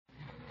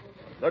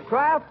The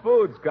Kraft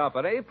Foods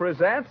Company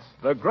presents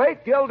The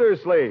Great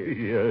Gildersleeve.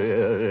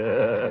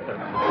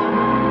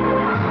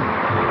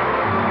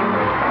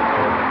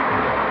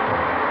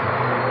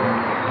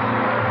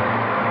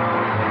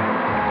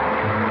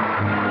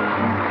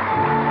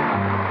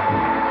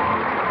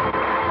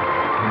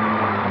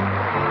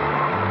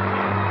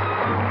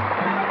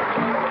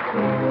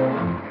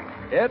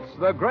 It's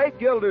The Great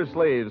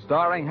Gildersleeve,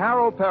 starring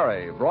Harold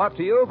Perry, brought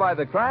to you by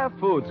the Kraft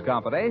Foods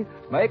Company,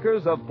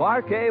 makers of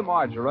Parquet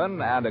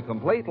margarine and a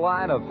complete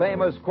line of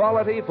famous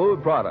quality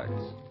food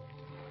products.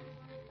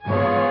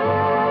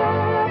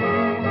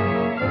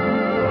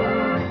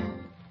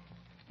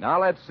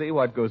 Now let's see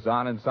what goes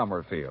on in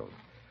Summerfield.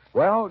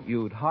 Well,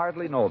 you'd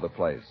hardly know the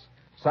place.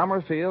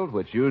 Summerfield,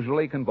 which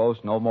usually can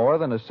boast no more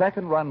than a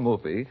second-run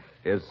movie,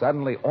 is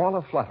suddenly all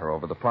aflutter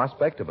over the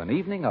prospect of an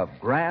evening of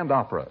grand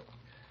opera.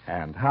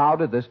 And how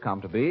did this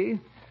come to be?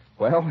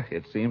 Well,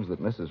 it seems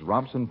that Mrs.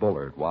 Rumson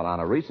Bullard, while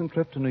on a recent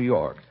trip to New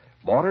York,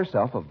 bought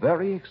herself a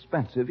very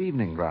expensive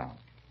evening gown.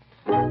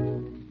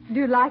 Do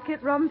you like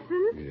it,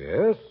 Rumson?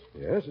 Yes,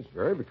 it's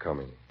very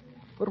becoming.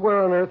 But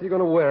where on earth are you going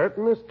to wear it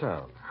in this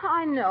town?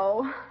 I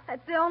know.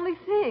 That's the only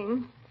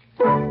thing.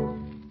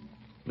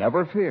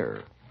 Never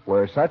fear.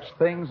 Where such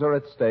things are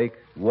at stake,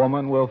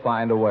 woman will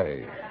find a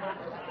way.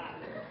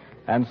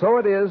 And so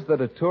it is that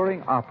a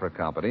touring opera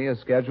company is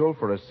scheduled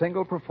for a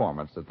single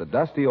performance at the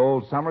dusty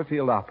old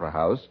Summerfield Opera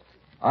House,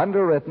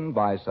 underwritten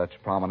by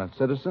such prominent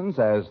citizens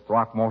as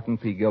Throckmorton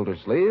P.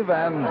 Gildersleeve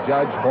and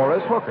Judge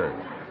Horace Hooker.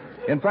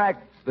 In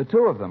fact, the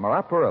two of them are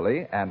up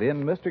early and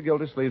in Mr.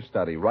 Gildersleeve's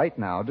study right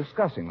now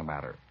discussing the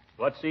matter.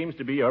 What seems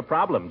to be your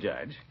problem,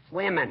 Judge?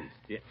 Women.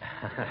 Yeah.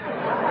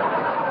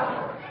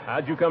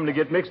 How'd you come to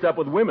get mixed up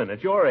with women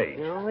at your age?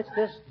 No, it's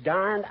this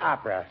darned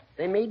opera.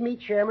 They made me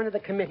chairman of the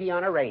Committee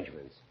on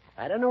Arrangements.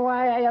 I don't know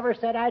why I ever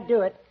said I'd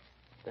do it.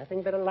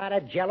 Nothing but a lot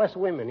of jealous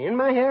women in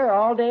my hair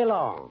all day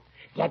long.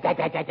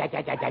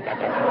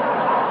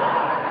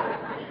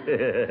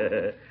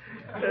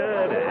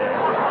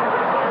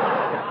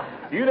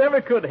 You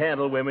never could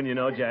handle women, you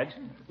know, Judge.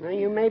 Well,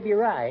 you may be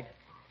right.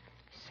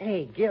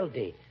 Say,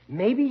 Gildy,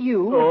 maybe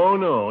you... Oh,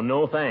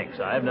 no, thanks.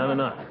 I've done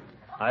enough.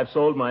 I've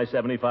sold my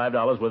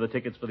 $75 worth of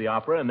tickets for the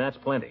opera, and that's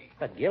plenty.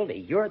 But,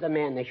 Gildy, you're the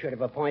man they should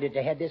have appointed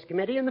to head this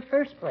committee in the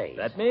first place.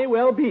 That may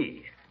well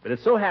be. But it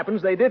so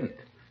happens they didn't.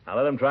 Now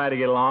let them try to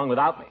get along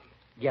without me.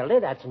 Gildy,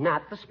 that's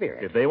not the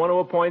spirit. If they want to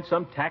appoint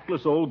some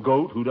tactless old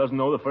goat who doesn't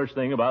know the first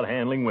thing about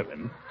handling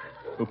women,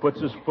 who puts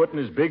his foot in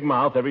his big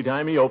mouth every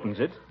time he opens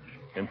it,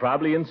 and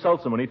probably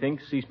insults him when he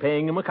thinks he's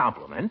paying him a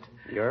compliment.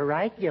 You're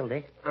right,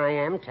 Gildy. I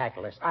am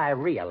tactless. I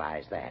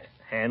realize that.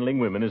 Handling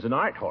women is an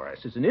art,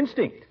 Horace. It's an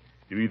instinct.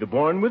 You're either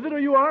born with it or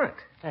you aren't.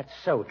 That's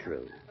so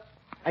true.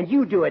 And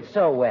you do it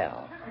so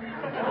well.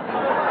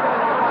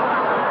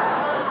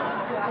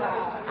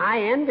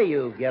 I envy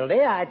you,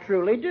 Gildy. I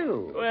truly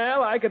do.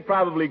 Well, I could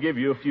probably give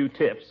you a few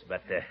tips,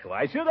 but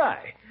why should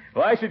I?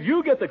 Why should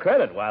you get the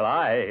credit while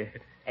I...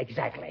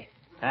 Exactly.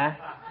 Huh?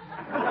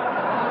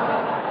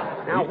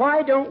 Now,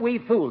 why don't we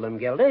fool them,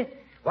 Gildy?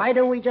 Why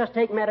don't we just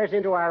take matters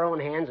into our own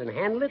hands and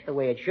handle it the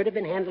way it should have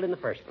been handled in the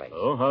first place?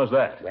 Oh, how's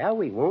that? Well,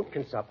 we won't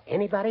consult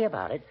anybody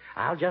about it.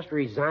 I'll just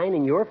resign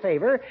in your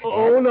favor.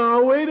 Oh,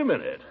 now, wait a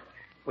minute.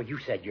 Well, you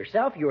said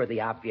yourself you're the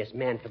obvious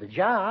man for the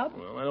job.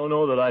 Well, I don't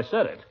know that I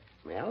said it.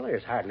 Well,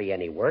 there's hardly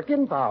any work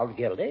involved,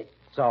 Gildy.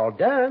 It's all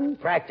done,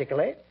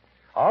 practically.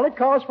 All it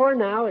calls for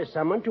now is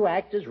someone to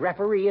act as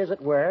referee, as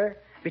it were,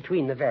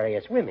 between the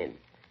various women.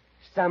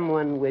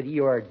 Someone with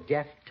your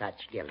deft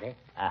touch, Gildy.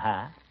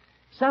 Uh-huh.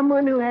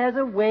 Someone who has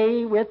a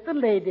way with the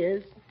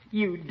ladies.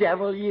 You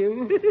devil,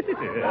 you.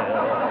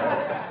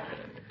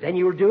 Then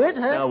you'll do it,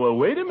 huh? Now, well,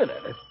 wait a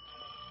minute.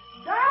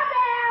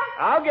 Doorbell!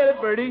 I'll get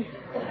it, Bertie.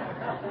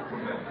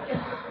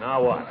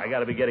 Now what? I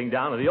got to be getting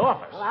down to the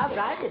office. Well, I'll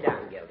drive you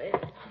down, Gildy.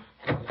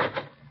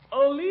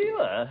 Oh,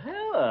 Leela,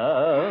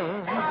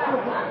 hello.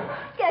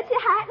 Get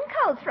your hat and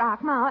coat,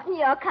 Throckmorton.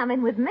 You're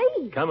coming with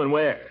me. Coming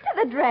where?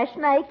 To the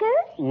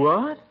dressmaker's.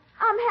 What?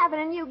 I'm having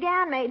a new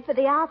gown made for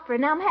the opera,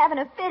 and I'm having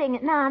a fitting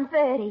at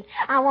 9:30.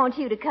 I want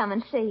you to come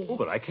and see. Oh,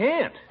 but I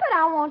can't. But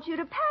I want you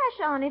to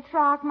pass on it,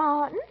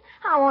 Throckmorton.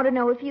 I want to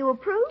know if you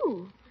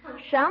approve.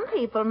 Some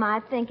people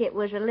might think it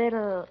was a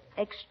little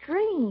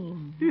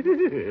extreme.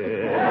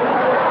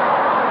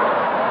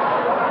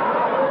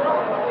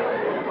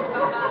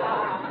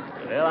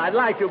 Well, I'd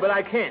like to, but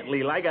I can't,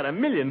 Leela. I got a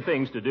million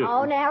things to do.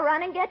 Oh, now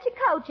run and get your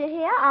coat, you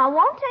hear? I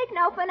won't take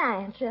no for an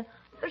answer.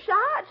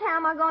 Besides, how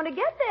am I going to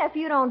get there if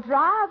you don't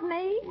drive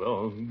me?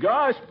 Well,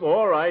 gosh,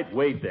 all right,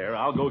 wait there.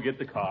 I'll go get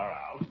the car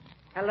out.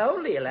 Hello,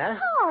 Leela.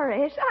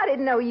 Horace, I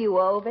didn't know you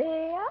were over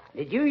here.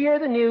 Did you hear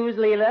the news,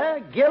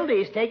 Leela?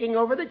 Gildy's taking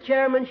over the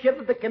chairmanship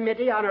of the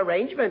Committee on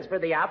Arrangements for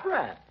the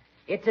opera.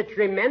 It's a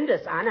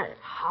tremendous honor.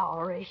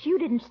 Horace, you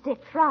didn't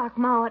stick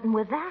Throckmorton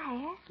with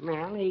that.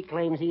 Well, he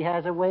claims he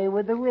has a way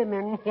with the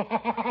women.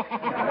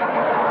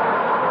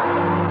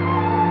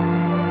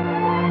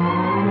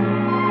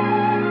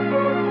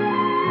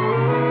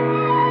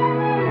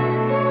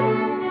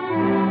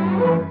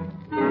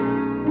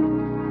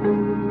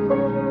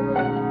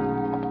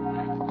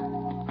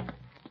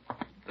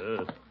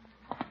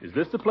 Is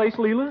this the place,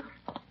 Leela?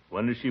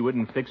 Wonder she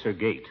wouldn't fix her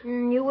gate.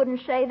 You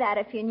wouldn't say that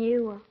if you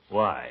knew her.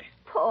 Why?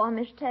 Poor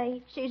Miss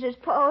Tate. She's as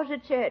poor as a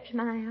church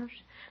mouse.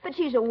 But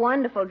she's a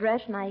wonderful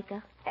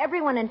dressmaker.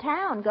 Everyone in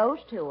town goes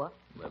to her.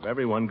 If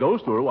everyone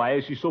goes to her, why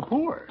is she so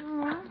poor?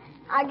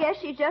 I guess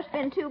she's just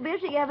been too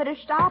busy ever to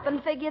stop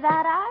and figure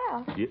that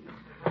out. Yeah.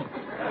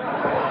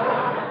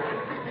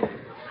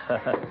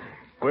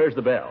 Where's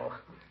the bell?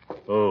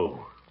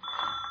 Oh.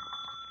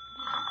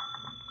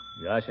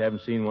 Gosh, I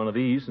haven't seen one of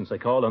these since I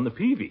called on the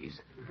Peavies.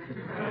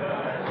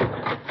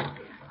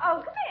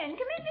 Oh, come in,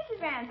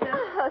 Mrs. Ransom.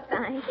 Oh,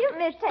 thank you,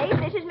 Miss Tate.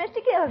 This is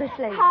Mr.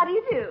 Gildersleeve. How do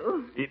you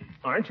do?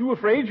 Aren't you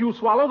afraid you'll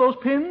swallow those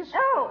pins?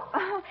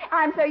 Oh,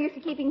 I'm so used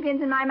to keeping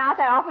pins in my mouth,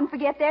 I often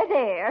forget they're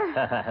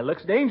there.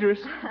 Looks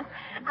dangerous.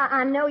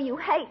 I know you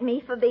hate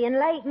me for being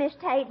late, Miss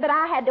Tate, but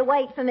I had to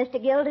wait for Mr.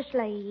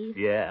 Gildersleeve.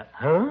 Yeah.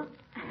 Huh?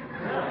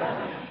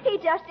 He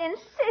just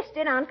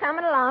insisted on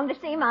coming along to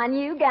see my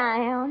new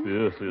gown.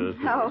 Yes.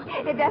 Oh,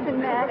 it doesn't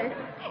matter.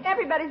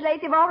 Everybody's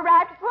late. They've all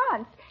arrived at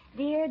once.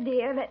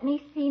 Dear, let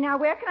me see now.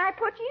 Where can I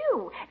put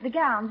you? The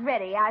gown's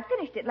ready. I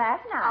finished it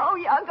last night. Oh,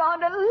 you're going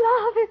to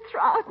love it,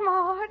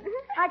 Throckmorton.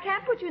 I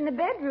can't put you in the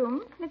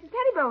bedroom. Mrs.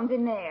 Pettibone's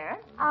in there.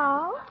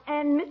 Oh?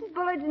 And Mrs.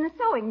 Bullard's in the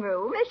sewing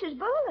room. Mrs.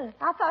 Bullard.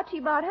 I thought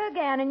she bought her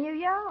gown in New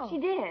York. She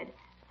did.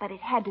 But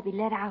it had to be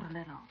let out a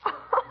little.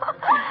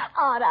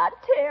 Aren't I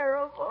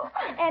terrible?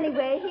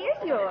 Anyway,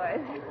 here's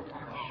yours.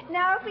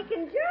 Now, if we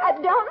can do...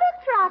 Don't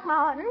look,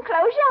 Throckmorton.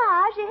 Close your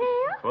eyes, you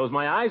hear? Close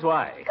my eyes?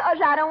 Why? Because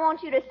I don't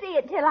want you to see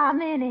it till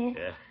I'm in it.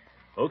 Yeah.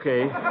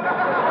 Okay.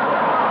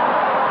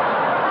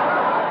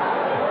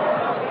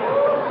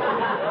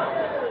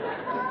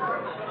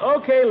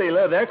 Okay,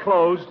 Leela, they're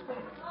closed.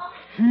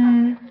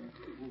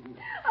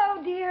 Oh,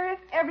 dear, if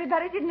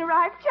everybody didn't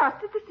arrive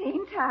just at the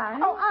same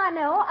time. Oh, I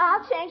know.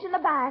 I'll change in the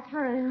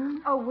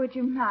bathroom. Oh, would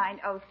you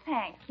mind? Oh,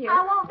 thank you.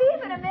 I won't be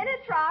but a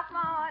minute,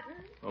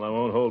 Throckmorton. Well, I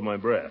won't hold my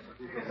breath.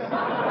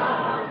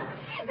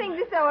 Things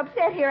are so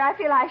upset here, I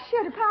feel I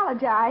should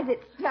apologize.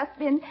 It's just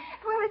been,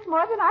 well, it's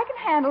more than I can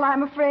handle,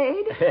 I'm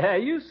afraid.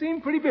 You seem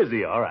pretty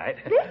busy, all right.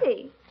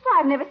 Busy? Well,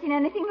 I've never seen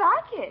anything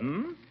like it.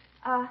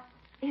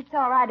 It's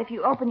all right if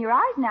you open your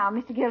eyes now,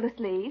 Mr.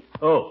 Gildersleeve.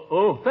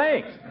 Oh,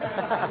 thanks. Miss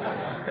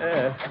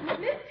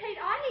Tate,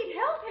 I need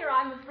help here,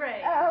 I'm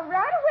afraid.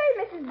 Right away,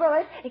 Mrs.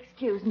 Bullock.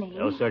 Excuse me.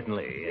 Oh,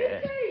 certainly.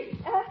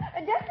 Just a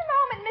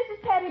moment, Mrs.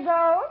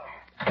 Pettibone.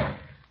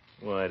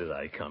 Why did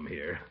I come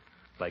here?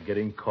 Like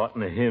getting caught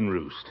in a hen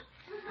roost.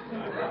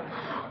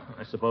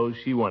 I suppose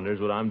she wonders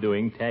what I'm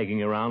doing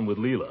tagging around with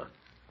Leela.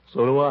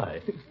 So do I.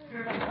 As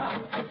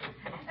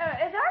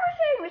I was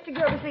saying, Mr.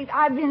 Gildersleeve,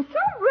 I've been so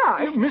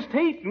rushed. Miss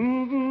Tate,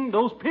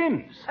 those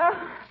pins.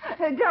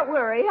 Don't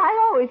worry. I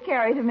always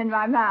carry them in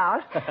my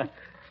mouth.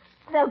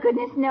 Though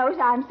goodness knows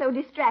I'm so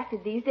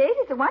distracted these days,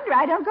 it's a wonder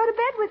I don't go to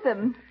bed with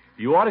them.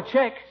 You ought to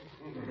check.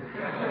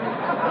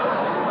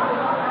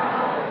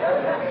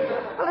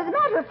 Well, as a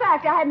matter of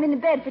fact, I haven't been to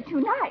bed for 2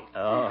 nights.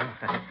 Oh.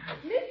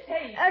 Miss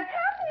Tate. Company.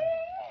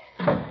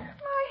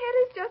 My head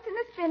is just in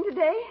a spin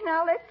today.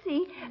 Now, let's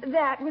see.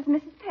 That was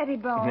Mrs.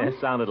 Pettibone. That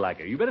sounded like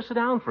her. You better sit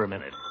down for a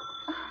minute.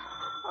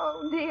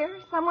 Oh, dear.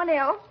 Someone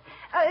else.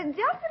 Just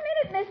a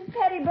minute, Mrs.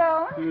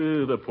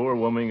 Pettibone. The poor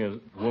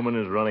woman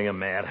is running a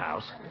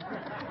madhouse.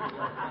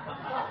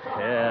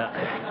 Yeah.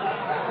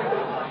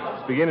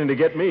 It's beginning to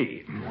get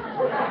me.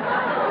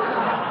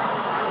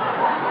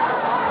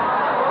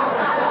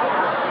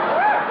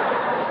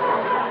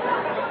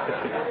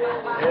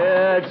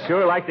 Yeah, I'd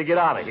sure like to get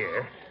out of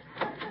here.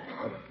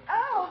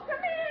 Oh,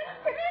 come in,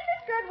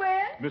 Miss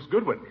Goodwin. Miss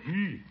Goodwin.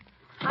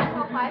 I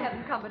hope I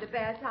haven't come at a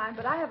bad time,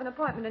 but I have an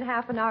appointment in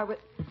half an hour with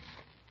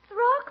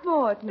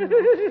Throckmorton.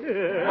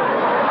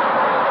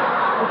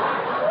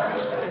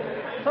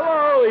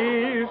 Hello,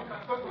 Eve.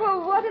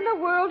 Well, what in the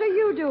world are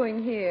you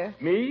doing here?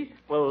 Me?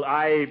 Well,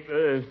 I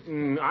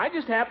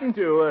just happened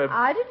to,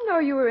 I didn't know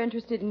you were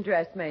interested in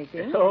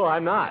dressmaking. Oh,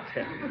 I'm not.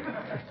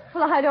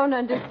 Well, I don't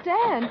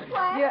understand.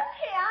 Well, You're...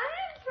 here I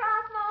am,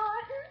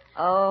 Throckmorton.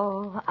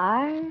 Oh,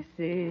 I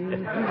see.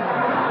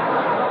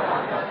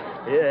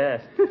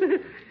 Yes.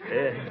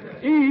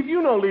 Eve,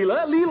 you know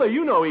Leela. Leela,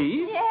 you know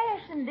Eve.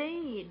 Yes,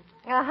 indeed.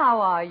 How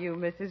are you,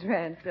 Mrs.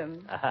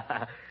 Ransom?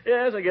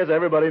 Yes, I guess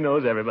everybody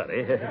knows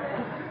everybody.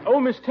 Oh,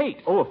 Miss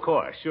Tate. Oh, of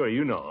course. Sure,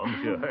 you know him,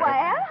 sure.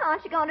 Well,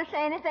 aren't you going to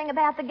say anything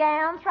about the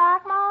gown,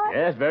 Throckmorton?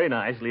 Yes, very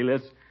nice,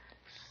 Leela.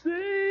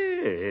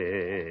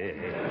 Say.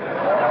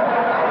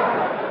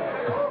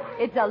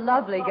 It's a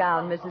lovely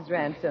gown, Mrs.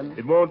 Ransom.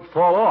 It won't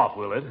fall off,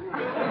 will it?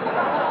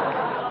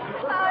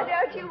 Oh,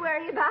 don't you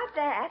worry about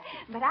that.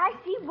 But I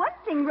see one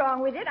thing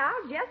wrong with it.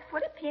 I'll just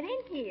put a pin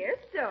in here,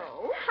 so.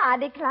 I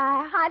declare,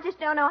 I just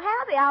don't know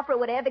how the opera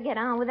would ever get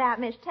on without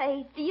Miss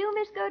Tate. Do you,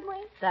 Miss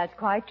Goodwin? That's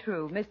quite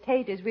true. Miss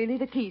Tate is really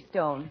the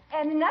keystone.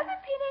 And another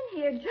pin in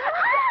here, just...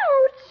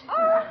 Ouch!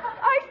 Oh,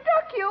 I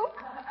stuck you.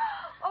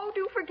 Oh,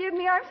 do forgive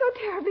me. I'm so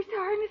terribly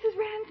sorry, Mrs.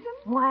 Ransom.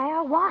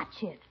 Well,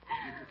 watch it.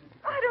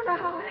 I don't know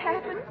how it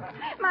happened.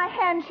 My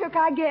hand shook,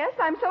 I guess.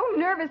 I'm so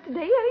nervous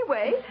today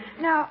anyway.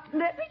 Now,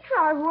 let me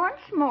try once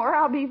more.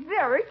 I'll be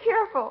very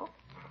careful.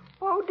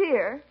 Oh,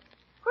 dear.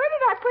 Where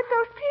did I put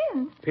those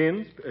pins?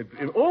 Pins?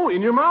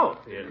 In your mouth.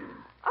 Yeah.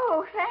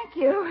 Oh, thank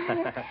you.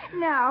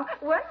 Now,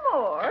 one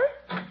more.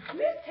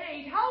 Miss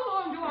Tate, how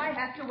long do I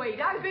have to wait?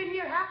 I've been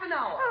here half an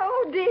hour.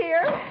 Oh,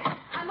 dear.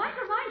 I might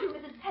remind you,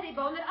 Mrs.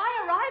 Pettibone, that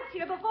I arrived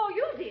here before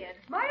you did.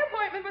 My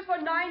appointment was for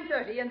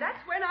 9:30, and that's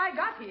when I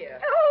got here.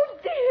 Oh,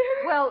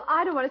 dear. Well,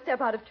 I don't want to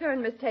step out of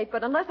turn, Miss Tate,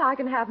 but unless I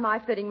can have my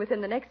fitting within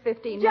the next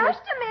 15 minutes...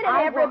 Just a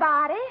minute,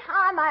 everybody.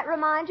 I might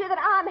remind you that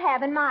I'm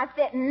having my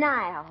fitting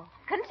now.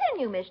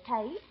 Continue, Miss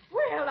Tate.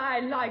 Well, I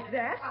like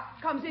that.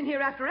 Comes in here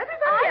after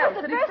everybody I else.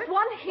 was the and first expects-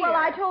 one here. Well,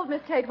 I told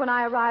Miss Tate when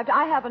I arrived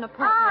I have an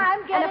appointment.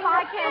 I'm getting and if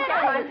I the can't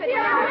get my fitting.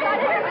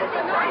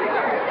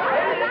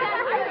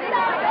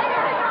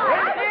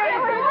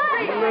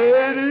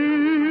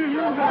 Ladies!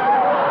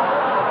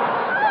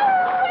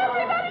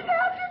 Everybody's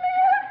after me.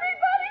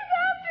 Everybody's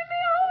after me.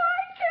 Oh, I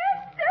can't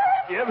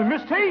stand it. Yeah, but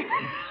Miss Tate!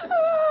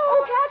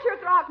 Oh, catch her,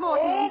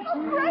 Throckmorton.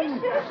 Oh,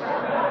 gracious.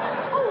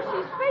 Oh,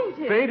 she's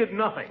fainted. Fainted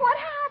nothing. What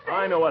happened?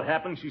 I know what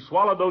happened. She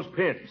swallowed those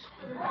pins.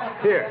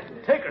 Here,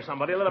 take her,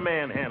 somebody. Let a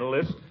man handle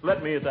this.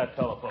 Let me at that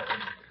telephone.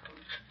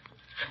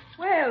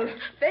 Well,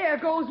 there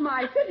goes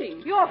my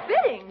fitting. You're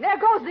fitting. There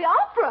goes the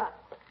opera.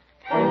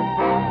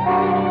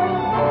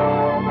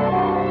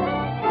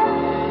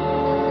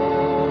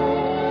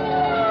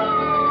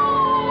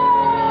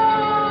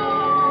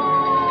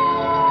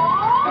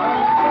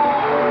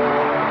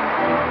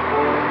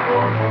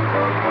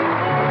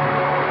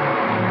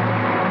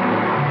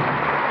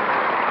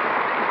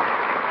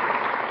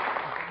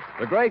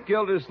 The Great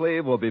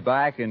Gildersleeve will be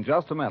back in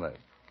just a minute.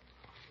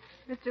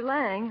 Mr.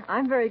 Lang,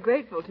 I'm very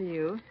grateful to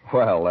you.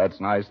 Well, that's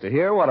nice to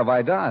hear. What have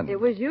I done? It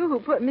was you who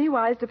put me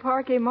wise to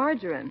parquet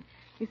margarine.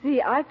 You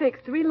see, I fix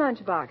 3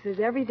 lunch boxes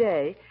every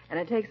day, and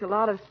it takes a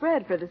lot of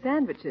spread for the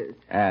sandwiches.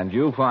 And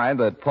you find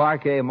that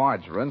parquet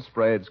margarine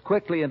spreads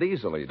quickly and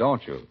easily,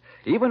 don't you?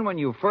 Even when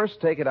you first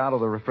take it out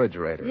of the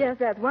refrigerator. Yes,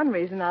 that's one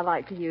reason I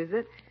like to use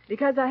it.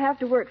 Because I have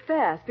to work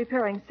fast,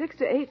 preparing 6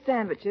 to 8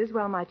 sandwiches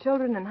while my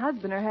children and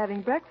husband are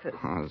having breakfast.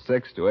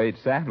 6 to 8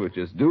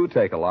 sandwiches do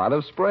take a lot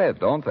of spread,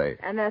 don't they?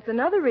 And that's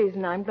another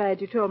reason I'm glad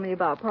you told me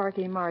about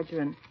parquet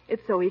margarine.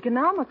 It's so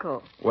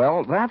economical.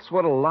 Well, that's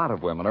what a lot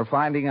of women are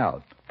finding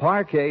out.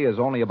 Parquet is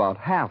only about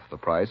half the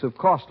price of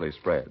costly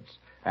spreads.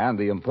 And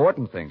the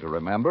important thing to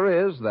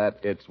remember is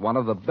that it's one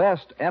of the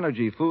best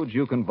energy foods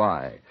you can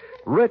buy.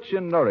 Rich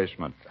in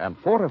nourishment and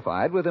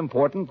fortified with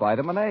important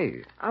vitamin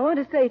A. I want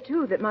to say,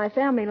 too, that my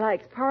family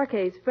likes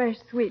parquet's fresh,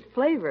 sweet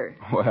flavor.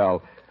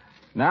 Well,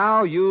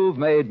 now you've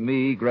made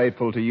me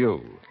grateful to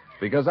you.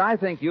 Because I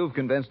think you've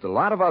convinced a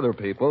lot of other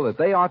people that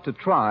they ought to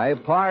try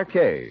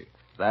Parquet.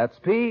 That's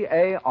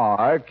Parkay.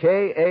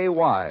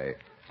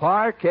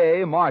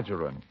 Parquet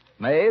margarine.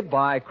 Made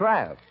by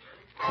Kraft.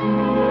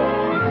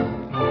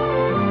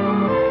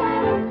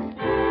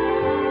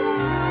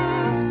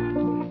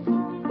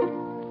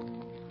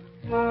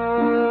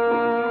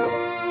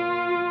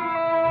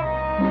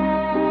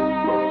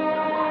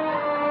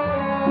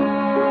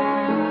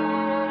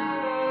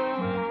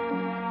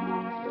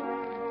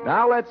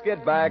 Now let's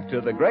get back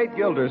to the Great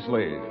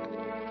Gildersleeve.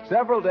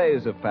 Several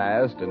days have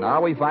passed, and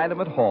now we find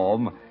him at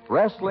home,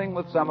 wrestling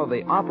with some of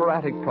the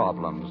operatic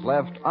problems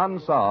left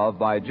unsolved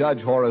by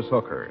Judge Horace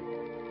Hooker.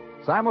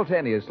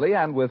 Simultaneously,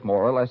 and with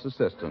more or less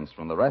assistance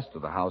from the rest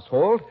of the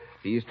household,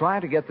 he's trying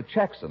to get the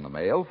checks in the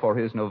mail for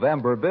his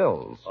November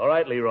bills. All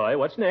right, Leroy,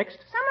 what's next?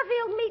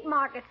 Summerfield Meat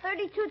Market,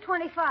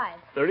 $32.25.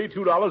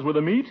 $32 worth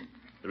of meat?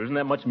 There isn't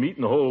that much meat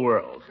in the whole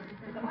world.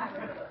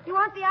 You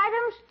want the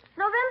items?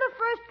 November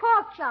 1st,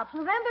 pork chops.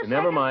 November 2nd...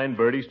 Never mind,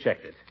 Bertie's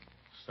checked it.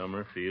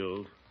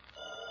 Summerfield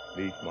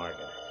Meat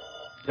Market.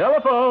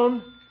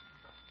 Telephone!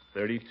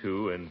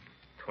 32 and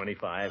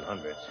 25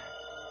 hundredths.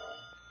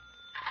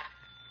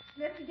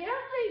 Mr.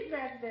 Gildersleeve,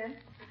 President.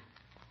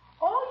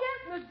 Oh,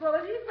 yes, Miss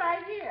Bullitt. He's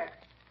right here.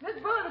 Miss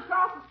Bullitt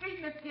across the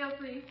street, Miss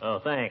Gildersleeve. Oh,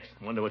 thanks.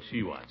 Wonder what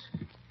she wants.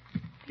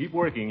 Keep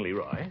working,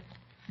 Leroy.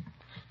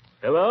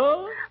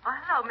 Hello? Oh,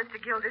 hello, Mr.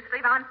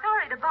 Gildersleeve. I'm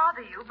sorry to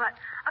bother you, but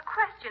a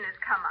question has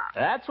come up.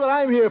 That's what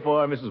I'm here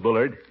for, Mrs.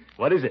 Bullard.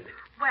 What is it?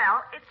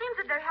 Well, it seems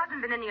that there hasn't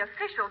been any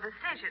official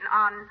decision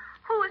on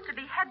who is to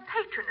be head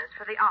patroness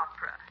for the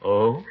opera.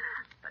 Oh?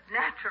 But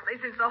naturally,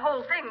 since the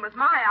whole thing was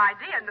my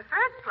idea in the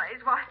first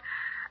place, why,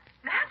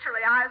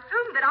 naturally, I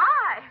assumed that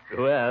I...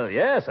 Well,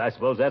 yes, I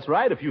suppose that's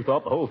right if you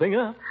thought the whole thing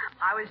up.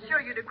 I was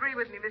sure you'd agree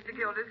with me, Mr.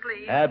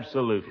 Gildersleeve.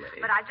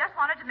 Absolutely. But I just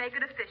wanted to make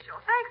it official.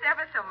 Thanks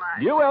ever so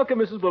much. You're welcome,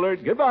 Mrs.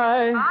 Bullard.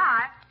 Goodbye.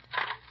 Bye.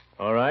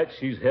 All right,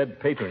 she's head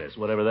patroness,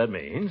 whatever that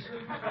means.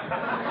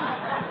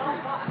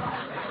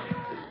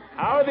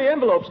 How are the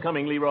envelopes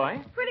coming, Leroy?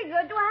 Pretty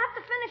good. Do I have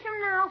to finish them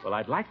now? Well,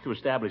 I'd like to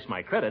establish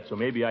my credit, so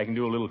maybe I can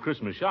do a little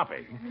Christmas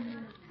shopping.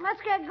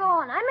 Let's get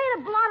going. I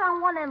made a blot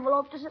on one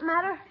envelope. Does it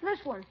matter? This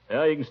one.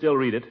 Well, you can still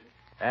read it.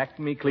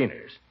 Acme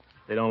Cleaners.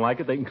 If they don't like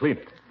it, they can clean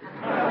it.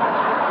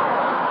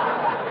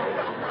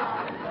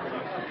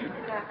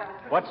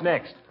 What's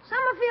next?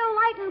 Summerfield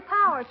Light and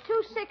Power,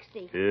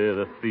 $2.60. Yeah,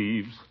 the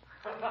thieves.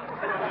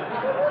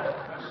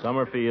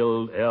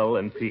 Summerfield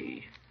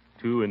L&P,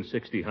 2 and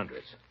 60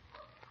 hundredths.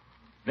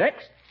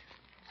 Next.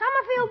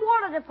 Summerfield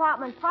Water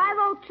Department,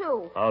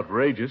 502.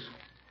 Outrageous.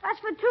 That's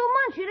for 2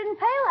 months. You didn't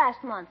pay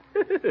last month.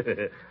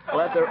 I'll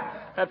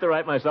have to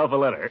write myself a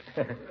letter.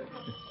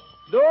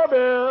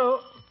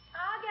 Doorbell.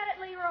 I'll get it,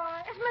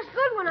 Leroy. It's Miss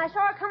Goodwin. I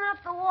saw her coming up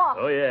the walk.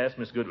 Oh, yes,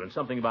 Miss Goodwin.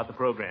 Something about the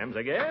programs,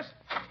 I guess.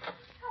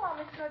 Hello,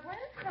 Miss Goodwin.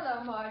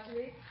 Hello,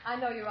 Marjorie. I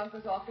know your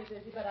uncle's awfully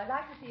busy, but I'd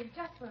like to see him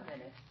just for a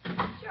minute.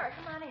 Sure,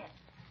 come on in.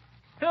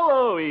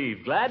 Hello,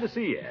 Eve. Glad to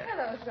see you.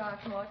 Hello,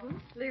 Throckmorton.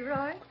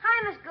 Leroy?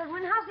 Hi, Miss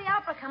Goodwin. How's the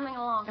opera coming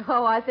along?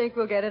 Oh, I think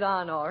we'll get it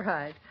on all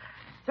right.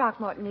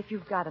 Throckmorton, if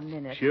you've got a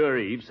minute. Sure,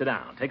 Eve. Sit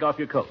down. Take off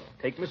your coat.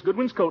 Take Miss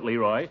Goodwin's coat,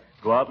 Leroy.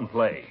 Go out and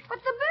play. But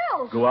the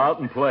bills. Go out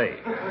and play.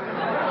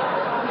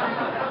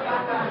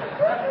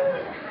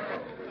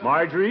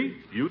 Marjorie,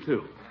 you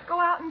too. Go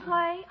out and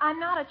play? I'm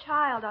not a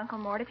child, Uncle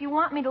Mort. If you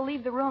want me to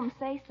leave the room,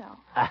 say so.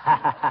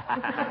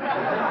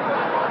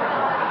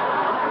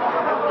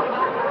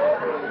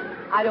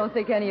 I don't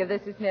think any of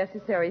this is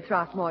necessary,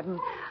 Throckmorton.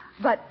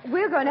 But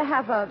we're going to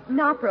have an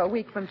opera a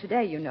week from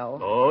today, you know.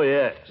 Oh,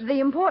 yes. The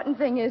important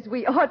thing is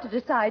we ought to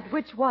decide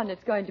which one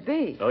it's going to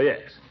be. Oh,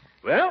 yes.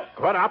 Well,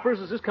 what operas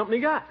has this company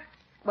got?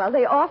 Well,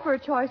 they offer a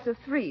choice of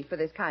 3 for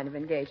this kind of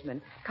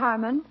engagement.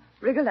 Carmen,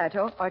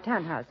 Rigoletto, or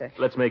Tannhauser.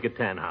 Let's make it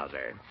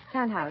Tannhauser.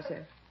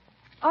 Tannhauser.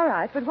 All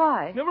right, but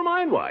why? Never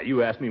mind why.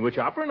 You asked me which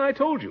opera, and I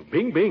told you.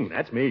 Bing, bing,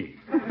 that's me.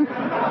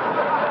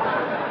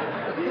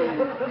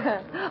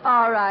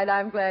 All right,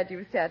 I'm glad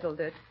you settled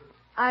it.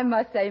 I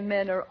must say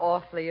men are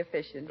awfully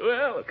efficient.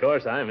 Well, of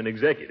course, I'm an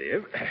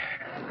executive.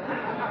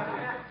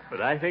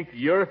 But I think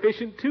you're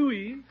efficient, too,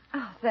 Eve.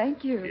 Oh,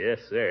 thank you. Yes,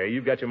 sir.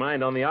 You've got your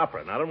mind on the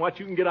opera, not on what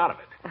you can get out of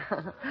it.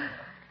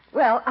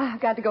 Well, I've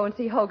got to go and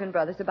see Hogan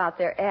Brothers about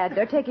their ad.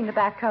 They're taking the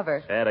back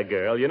cover. Atta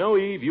girl. You know,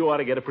 Eve, you ought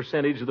to get a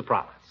percentage of the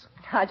profits.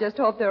 I just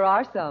hope there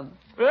are some.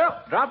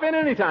 Well, drop in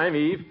anytime,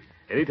 Eve.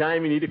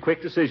 Anytime you need a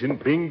quick decision,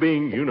 bing,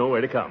 bing, you know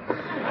where to come.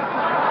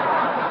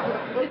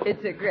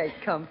 It's a great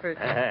comfort.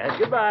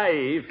 Goodbye,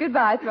 Eve.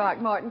 Goodbye,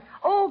 Throckmorton.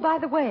 Oh, by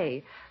the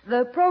way,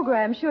 the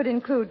program should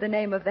include the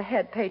name of the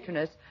head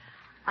patroness.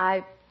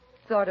 I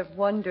sort of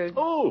wondered...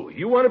 Oh,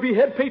 you want to be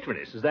head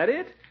patroness, is that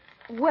it?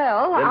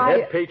 Well, Then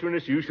head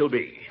patroness you shall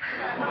be.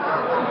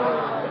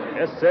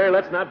 Yes, sir,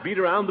 let's not beat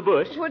around the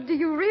bush. Well, do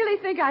you really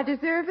think I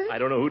deserve it? I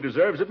don't know who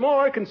deserves it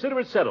more. Consider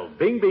it settled.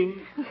 Bing,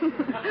 bing.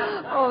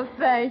 Oh,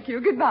 thank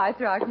you. Goodbye,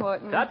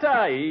 Throckmorton.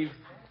 Ta-ta, Eve.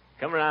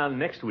 Come around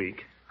next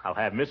week. I'll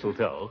have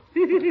mistletoe.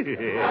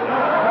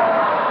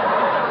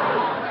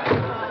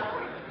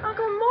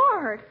 Uncle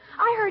Mort,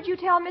 I heard you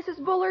tell Mrs.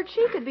 Bullard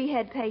she could be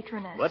head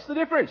patroness. What's the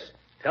difference?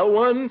 Tell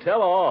one,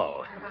 tell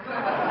all.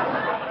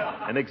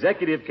 An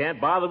executive can't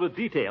bother with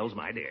details,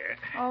 my dear.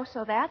 Oh,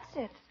 so that's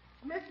it.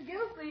 Mr.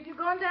 Gilsey, you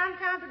going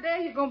downtown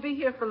today? You're going to be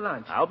here for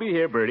lunch. I'll be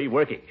here, Bertie,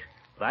 working.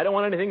 But I don't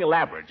want anything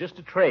elaborate, just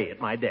a tray at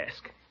my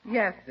desk.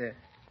 Yes, sir.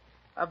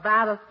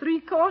 About a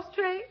 3-course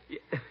tray?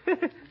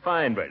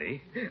 Fine,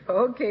 Bertie.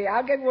 Okay,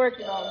 I'll get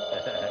working on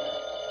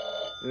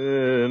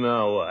it.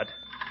 Now what?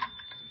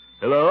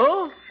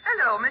 Hello?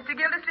 Hello, Mr.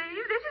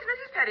 Gildersleeve. This is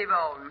Mrs.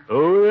 Pettibone.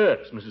 Oh,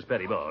 yes, Mrs.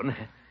 Pettibone.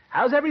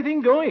 How's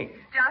everything going?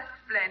 Just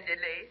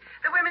splendidly.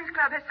 The Women's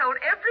Club has sold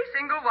every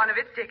single one of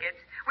its tickets.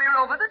 We're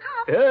over the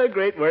top.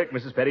 Great work,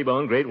 Mrs.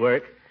 Pettibone, great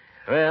work.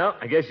 Well,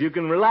 I guess you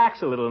can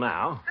relax a little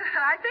now.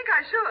 I think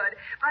I should.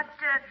 But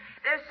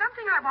there's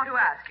something I want to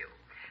ask you.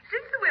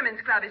 Since the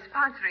Women's Club is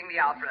sponsoring the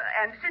opera,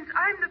 and since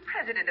I'm the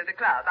president of the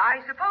club, I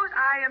suppose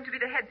I am to be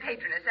the head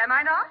patroness, am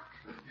I not?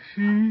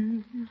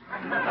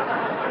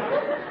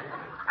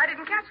 I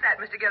didn't catch that,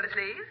 Mr.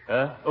 Gildersleeve.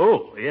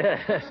 Oh,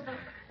 yes.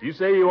 You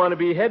say you want to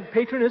be head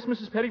patroness,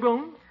 Mrs.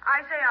 Pettibone?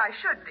 I say I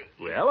should be.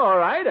 Well, all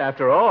right.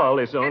 After all,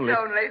 it's only... It's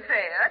only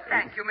fair.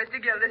 Thank you, Mr.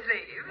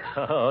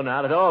 Gildersleeve. Oh,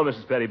 not at all,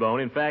 Mrs.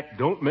 Pettibone. In fact,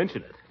 don't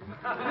mention it.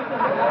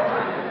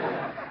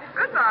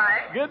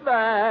 Goodbye.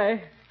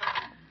 Goodbye.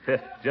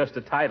 Just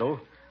a title.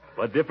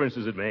 What difference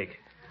does it make?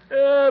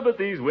 But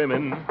these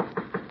women...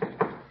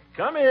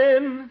 Come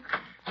in.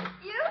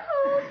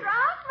 Yoo-hoo,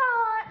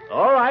 Throckmorton.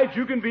 All right,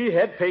 you can be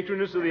head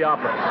patroness of the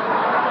opera.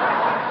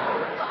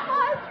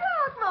 Oh,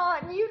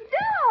 Throckmorton, you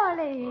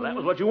darling. Well, that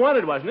was what you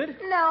wanted, wasn't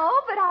it? No,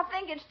 but I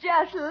think it's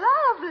just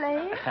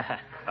lovely.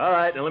 All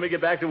right, now let me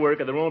get back to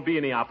work, or there won't be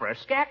any opera.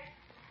 Scat.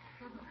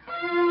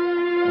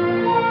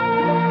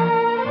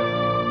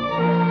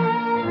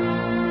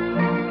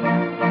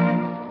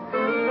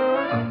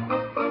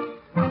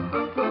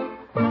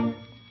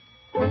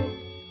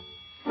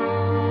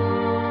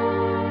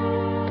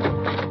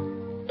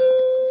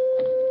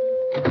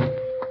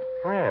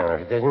 Well,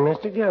 if it isn't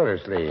Mr.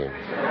 Gildersleeve.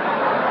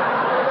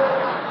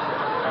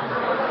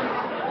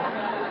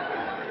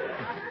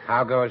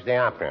 How goes the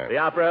opera? The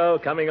opera,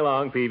 coming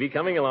along, Peavy,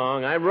 coming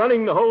along. I'm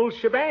running the whole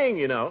shebang,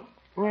 you know.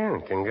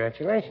 Well,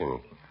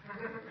 congratulations.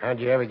 How'd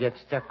you ever get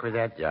stuck with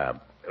that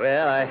job?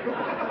 Well,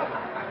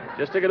 I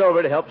just took it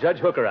over to help Judge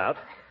Hooker out.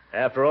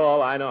 After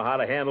all, I know how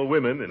to handle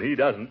women, and he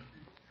doesn't.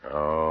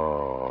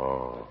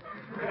 Oh.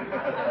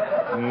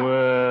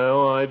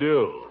 Well, I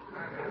do.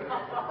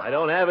 I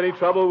don't have any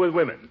trouble with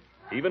women.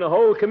 Even a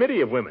whole committee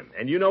of women.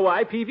 And you know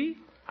why, Peavy?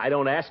 I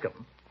don't ask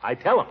them. I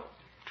tell them.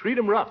 Treat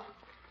them rough.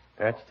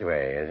 That's the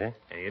way, is it?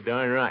 And you're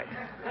darn right.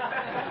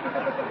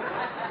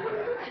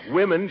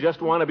 Women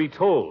just want to be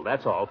told,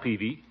 that's all,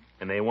 Peavy.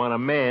 And they want a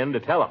man to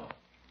tell them.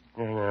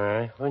 No,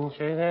 I wouldn't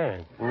say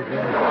that.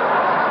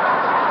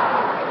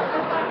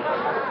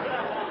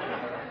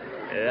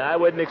 I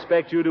wouldn't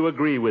expect you to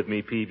agree with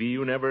me, Peavy.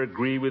 You never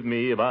agree with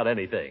me about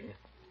anything.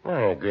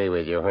 I agree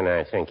with you when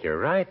I think you're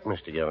right,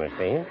 Mr.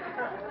 Gildersleeve.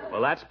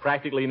 Well, that's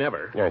practically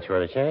never. That's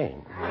what I say.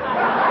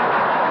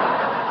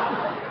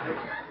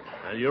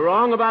 Now, you're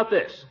wrong about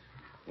this.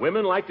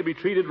 Women like to be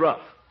treated rough.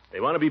 They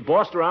want to be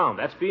bossed around.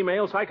 That's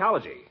female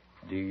psychology.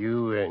 Do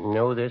you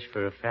know this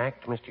for a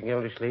fact, Mr.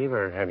 Gildersleeve,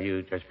 or have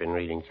you just been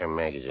reading some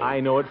magazine? I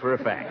know it for a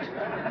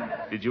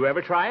fact. Did you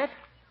ever try it?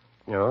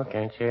 No,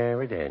 can't say I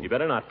ever did. You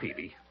better not,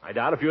 Peavy. I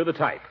doubt if you're the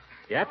type.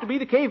 You have to be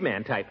the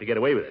caveman type to get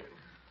away with it.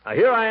 Now,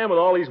 here I am with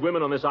all these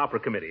women on this opera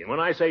committee, and when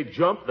I say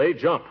jump, they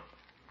jump.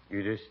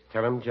 You just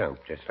tell them jump,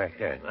 just like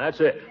that. That's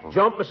it.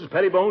 Jump, Mrs.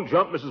 Pettibone.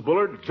 Jump, Mrs.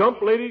 Bullard.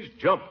 Jump, ladies.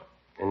 Jump.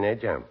 And they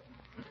jump.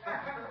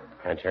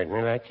 I'd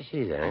certainly like to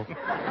see that.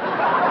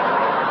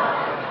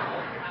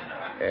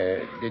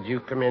 Did you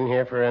come in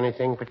here for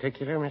anything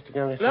particular, Mr.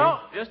 Gildersleeve? No,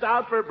 just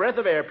out for a breath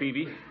of air,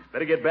 Peavy.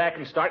 Better get back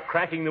and start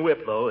cracking the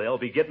whip, though. They'll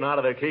be getting out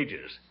of their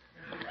cages.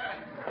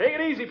 Take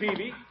it easy,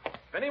 Peavy.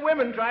 If any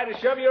women try to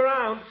shove you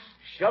around,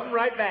 shove them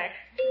right back.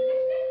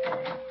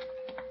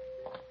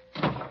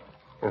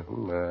 Oh,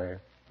 my.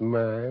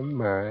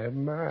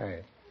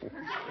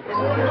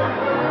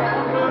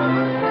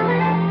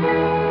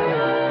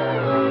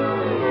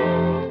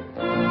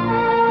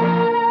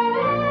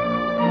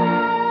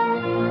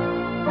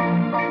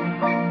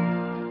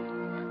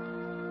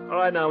 All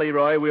right, now,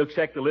 Leroy, we'll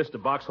check the list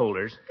of box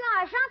holders.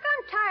 Gosh, Unc,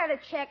 I'm tired of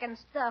checking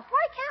stuff.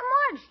 Why can't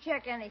Marge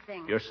check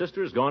anything? Your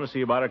sister's going to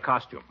see about her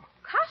costume.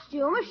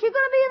 Costume? Is she going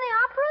to be in the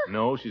opera?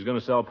 No, she's going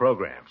to sell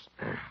programs.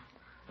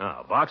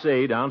 Now, box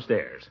A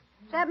downstairs.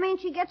 Does that mean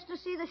she gets to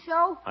see the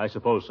show? I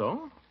suppose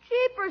so.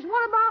 Jeepers,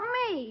 what about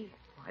me?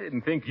 I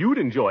didn't think you'd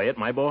enjoy it,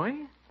 my boy.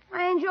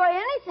 I enjoy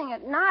anything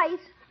at night.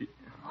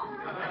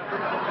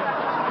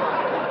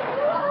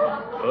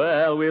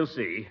 Well, we'll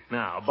see.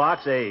 Now,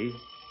 box A.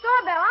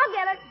 Doorbell, I'll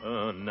get it.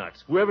 Oh,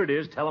 nuts. Whoever it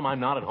is, tell him I'm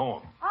not at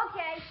home.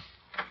 Okay.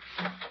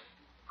 Oh,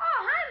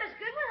 hi, Miss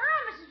Goodwin.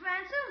 Hi, Mrs.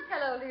 Ransom.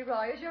 Hello,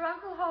 Leroy. Is your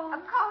uncle home?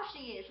 Of course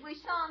he is. We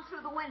saw him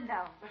through the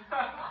window.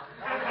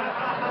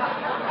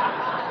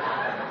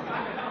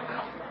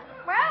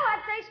 Well,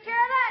 that takes care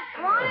of that.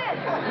 Come on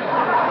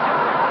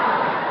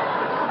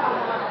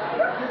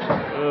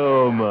in.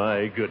 Oh,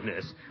 my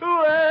goodness.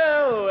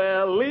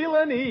 Well,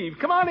 Leela and Eve.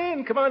 Come on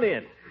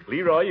in.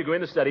 Leroy, you go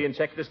in the study and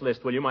check this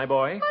list, will you, my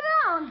boy? But,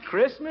 Unc.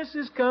 Christmas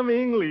is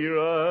coming,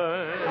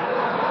 Leroy.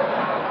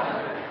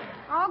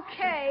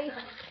 Okay.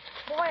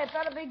 Boy, it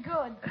better be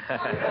good.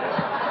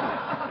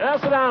 Now,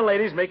 sit down,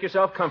 ladies. Make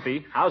yourself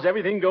comfy. How's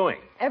everything going?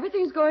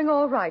 Everything's going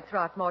all right,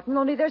 Throckmorton,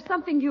 only there's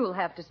something you'll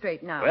have to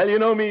straighten out. Well, you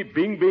know me.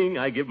 Bing, bing,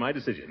 I give my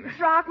decision.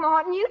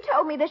 Throckmorton, you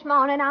told me this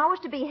morning I was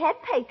to be head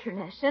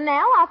patroness, and now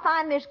I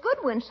find Miss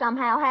Goodwin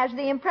somehow has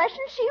the impression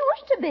she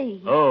was to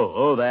be.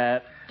 Oh,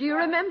 that. Do you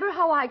remember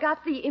how I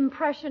got the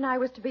impression I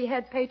was to be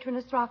head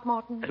patroness,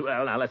 Throckmorton?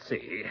 Well, now, let's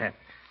see.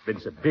 Been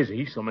so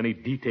busy, so many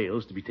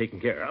details to be taken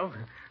care of.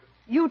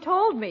 You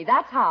told me,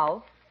 that's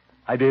how.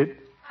 I did?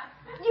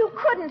 You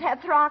couldn't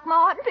have,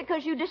 Throckmorton,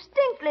 because you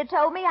distinctly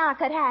told me I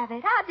could have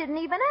it. I didn't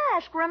even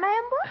ask,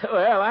 remember?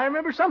 Well, I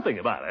remember something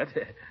about it.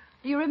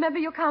 Do you remember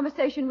your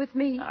conversation with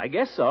me? I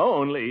guess so,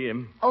 only...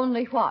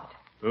 Only what?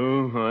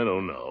 Oh, I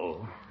don't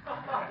know.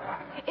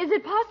 Is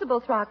it possible,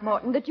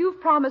 Throckmorton, that you've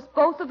promised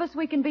both of us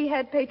we can be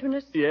head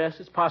patroness?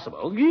 Yes, it's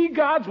possible. Ye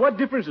gods, what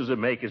difference does it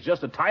make? It's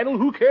just a title.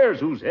 Who cares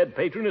who's head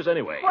patroness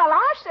anyway? Well,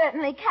 I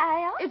certainly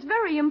care. It's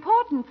very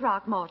important,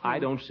 Throckmorton. I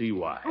don't see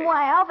why.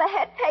 Well, the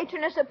head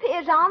patroness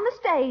appears on the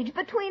stage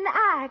between the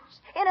acts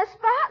in a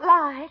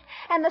spotlight,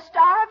 and the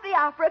star of the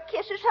opera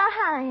kisses her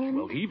hand.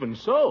 Well, even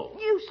so.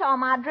 You saw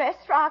my dress,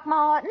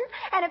 Throckmorton,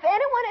 and if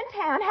anyone in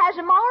town has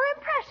a more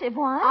impressive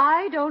one...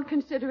 I don't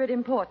consider it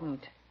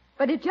important.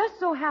 But it just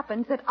so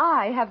happens that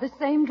I have the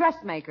same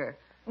dressmaker.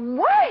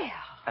 Well...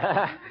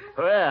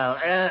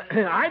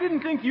 I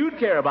didn't think you'd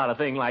care about a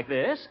thing like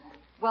this.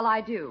 Well,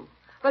 I do.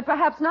 But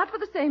perhaps not for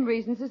the same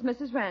reasons as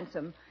Mrs.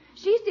 Ransom.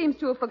 She seems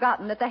to have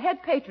forgotten that the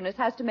head patroness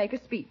has to make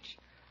a speech.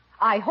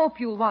 I hope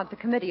you'll want the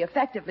committee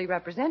effectively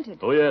represented.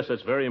 Oh, yes,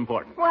 that's very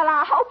important. Well,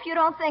 I hope you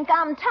don't think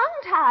I'm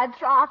tongue-tied,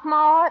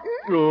 Throckmorton.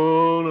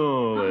 Oh,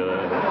 no.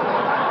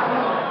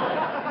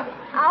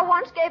 I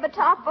once gave a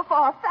talk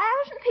before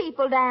 1,000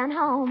 people down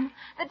home.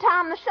 The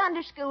time the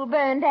Sunday school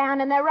burned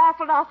down and they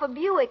raffled off a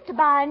Buick to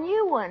buy a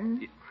new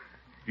one.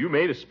 You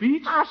made a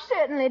speech? I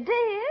certainly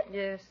did.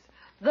 Yes.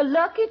 The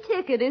lucky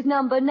ticket is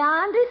number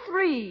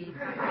 93.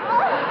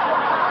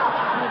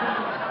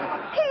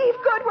 Eve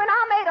Goodwin,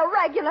 I made a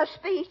regular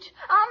speech.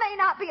 I may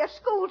not be a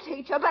school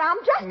teacher, but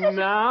I'm just as...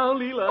 Now,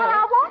 Leela... But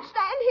I won't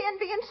stand here and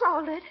be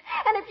insulted.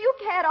 And if you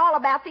cared all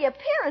about the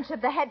appearance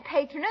of the head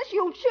patroness,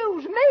 you'll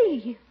choose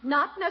me.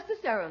 Not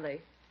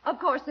necessarily. Of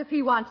course, if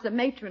he wants a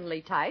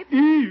matronly type.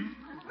 Eve.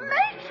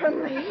 Matronly?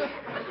 matronly.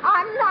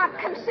 I'm not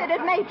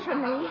considered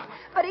matronly.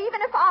 But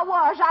even if I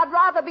was, I'd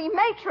rather be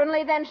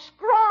matronly than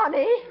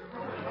scrawny.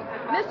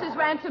 Mrs.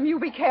 Ransom, you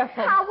be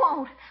careful. I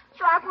won't.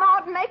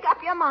 Throckmorton, make up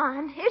your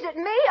mind. Is it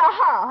me or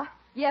her?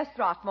 Yes,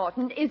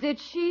 Throckmorton. Is it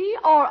she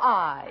or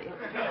I?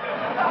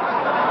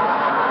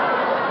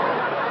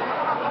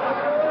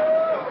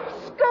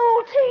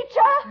 School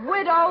teacher?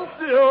 Widow?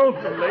 Oh,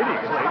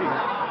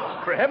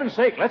 ladies. For heaven's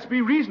sake, let's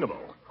be reasonable.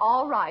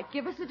 All right,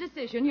 give us a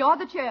decision. You're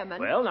the chairman.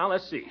 Well, now,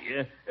 let's see.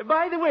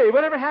 By the way,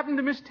 whatever happened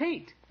to Miss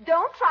Tate?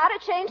 Don't try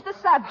to change the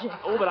subject.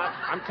 Oh, but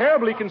I'm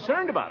terribly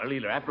concerned about her,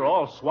 Leela. After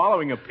all,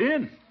 swallowing a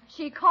pin.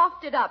 She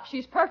coughed it up.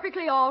 She's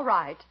perfectly all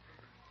right.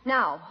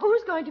 Now,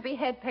 who's going to be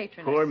head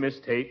patroness? Poor Miss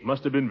Tate.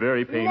 Must have been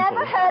very painful.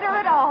 Never hurt her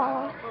at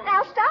all.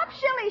 Now stop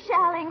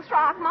shilly-shallying,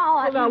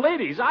 Throckmorton. Well, now,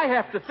 ladies, I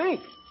have to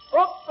think.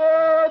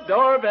 Oh,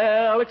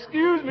 doorbell.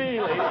 Excuse me,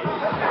 ladies.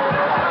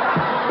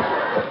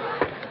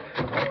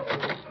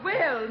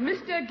 Well,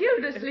 Mr.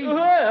 Gildersleeve.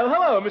 Well,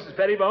 hello, Mrs.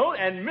 Pettibone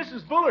and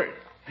Mrs. Bullard.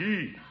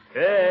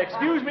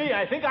 Excuse me,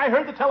 I think I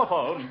heard the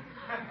telephone.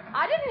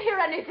 I didn't hear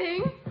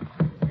anything.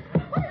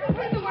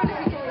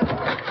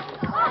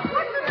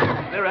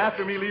 They're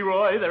after me,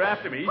 Leroy. They're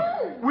after me.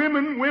 Oh.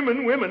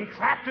 Women,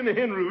 trapped in the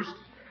hen roost.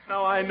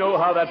 Now I know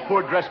how that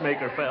poor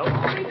dressmaker felt.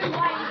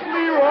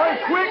 Leroy,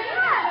 quick!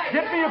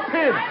 Get me a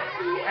pin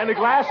and a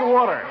glass of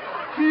water.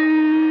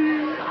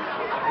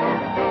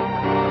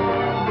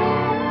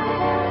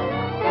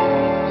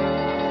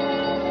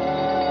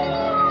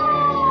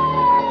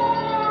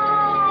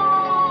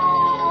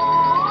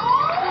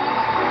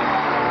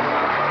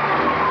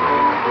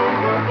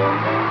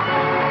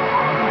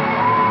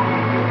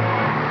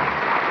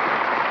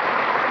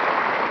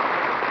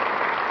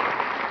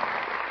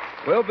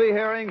 We'll be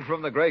hearing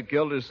from the great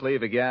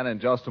Gildersleeve again in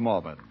just a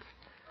moment.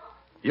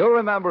 You'll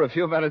remember a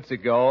few minutes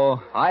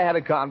ago, I had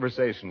a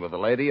conversation with a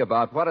lady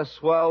about what a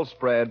swell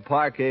spread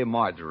parquet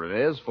margarine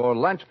is for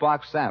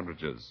lunchbox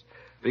sandwiches,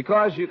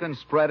 because you can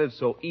spread it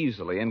so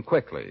easily and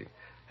quickly,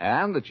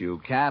 and that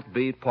you can't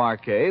beat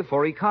parquet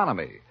for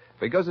economy,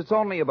 because it's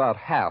only about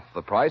half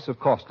the price of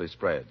costly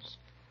spreads.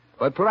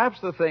 But perhaps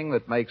the thing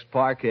that makes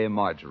parquet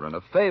margarine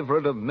a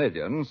favorite of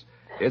millions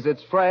is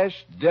its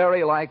fresh,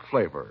 dairy-like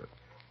flavor.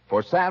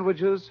 For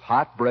sandwiches,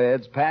 hot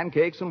breads,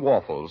 pancakes, and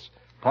waffles,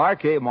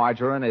 parquet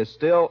margarine is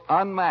still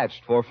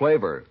unmatched for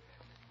flavor.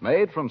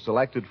 Made from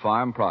selected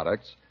farm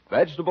products,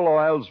 vegetable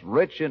oils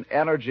rich in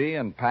energy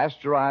and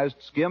pasteurized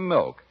skim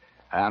milk,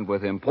 and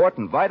with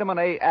important vitamin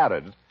A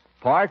added,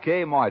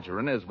 parquet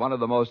margarine is one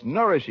of the most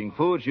nourishing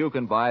foods you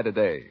can buy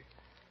today.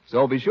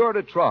 So be sure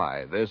to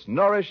try this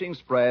nourishing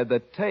spread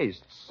that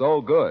tastes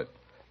so good.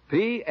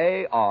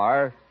 Parkay,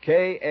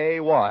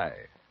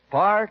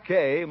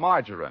 parquet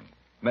margarine.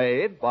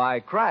 Made by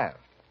Kraft.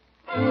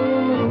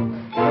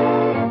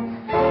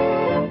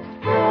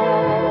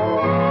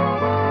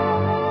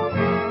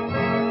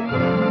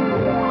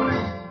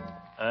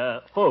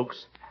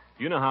 Folks,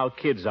 you know how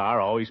kids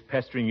are, always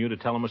pestering you to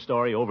tell them a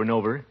story over and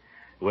over?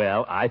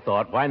 Well, I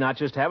thought, why not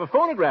just have a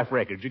phonograph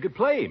record you could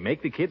play,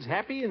 make the kids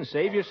happy, and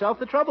save yourself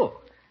the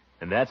trouble?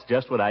 And that's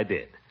just what I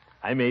did.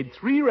 I made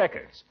 3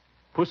 records.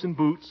 Puss in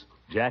Boots,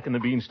 Jack and the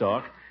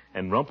Beanstalk,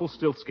 and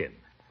Rumpelstiltskin.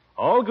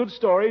 All good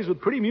stories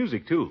with pretty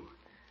music, too.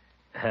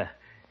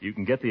 You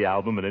can get the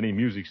album at any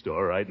music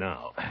store right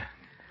now.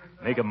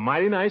 Make a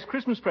mighty nice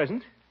Christmas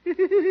present.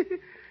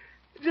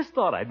 Just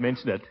thought I'd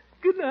mention it.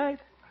 Good night.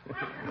 The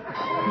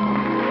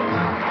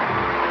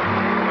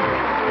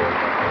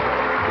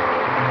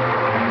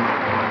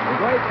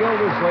Great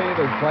Gildersleeve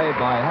is played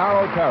by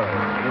Harold Perry.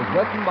 It is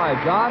written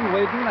by John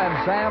Whedon and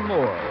Sam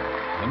Moore.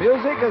 The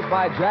music is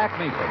by Jack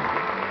Meakin.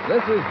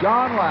 This is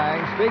John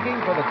Lang speaking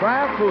for the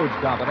Kraft Foods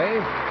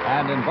Company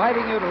and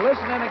inviting you to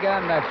listen in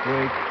again next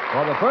week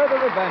for the further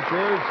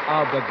adventures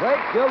of the Great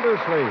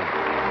Gildersleeve.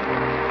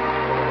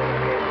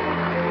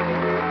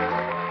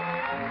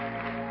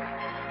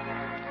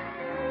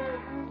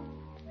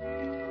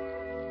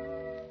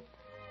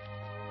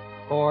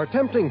 For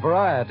tempting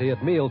variety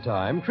at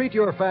mealtime, treat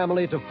your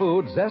family to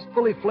food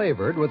zestfully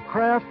flavored with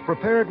Kraft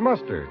prepared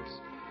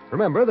mustards.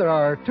 Remember, there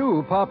are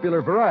 2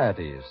 popular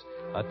varieties.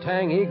 A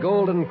tangy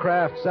golden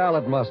Kraft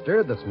salad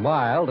mustard that's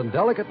mild and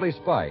delicately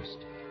spiced,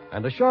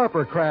 and a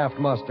sharper Kraft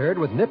mustard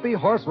with nippy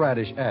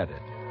horseradish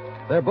added.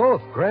 They're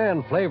both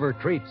grand flavor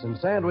treats in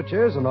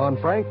sandwiches and on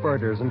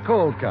frankfurters and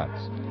cold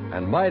cuts,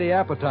 and mighty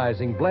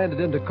appetizing blended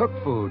into cooked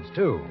foods,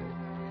 too.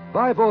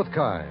 Buy both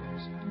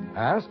kinds.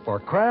 Ask for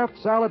Kraft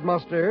salad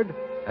mustard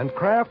and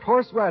Kraft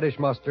horseradish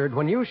mustard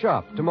when you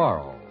shop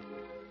tomorrow.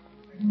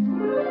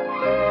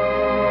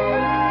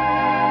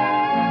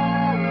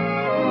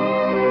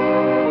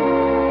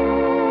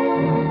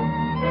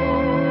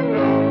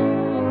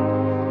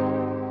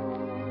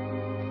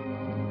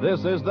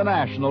 This is the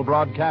National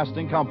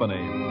Broadcasting Company.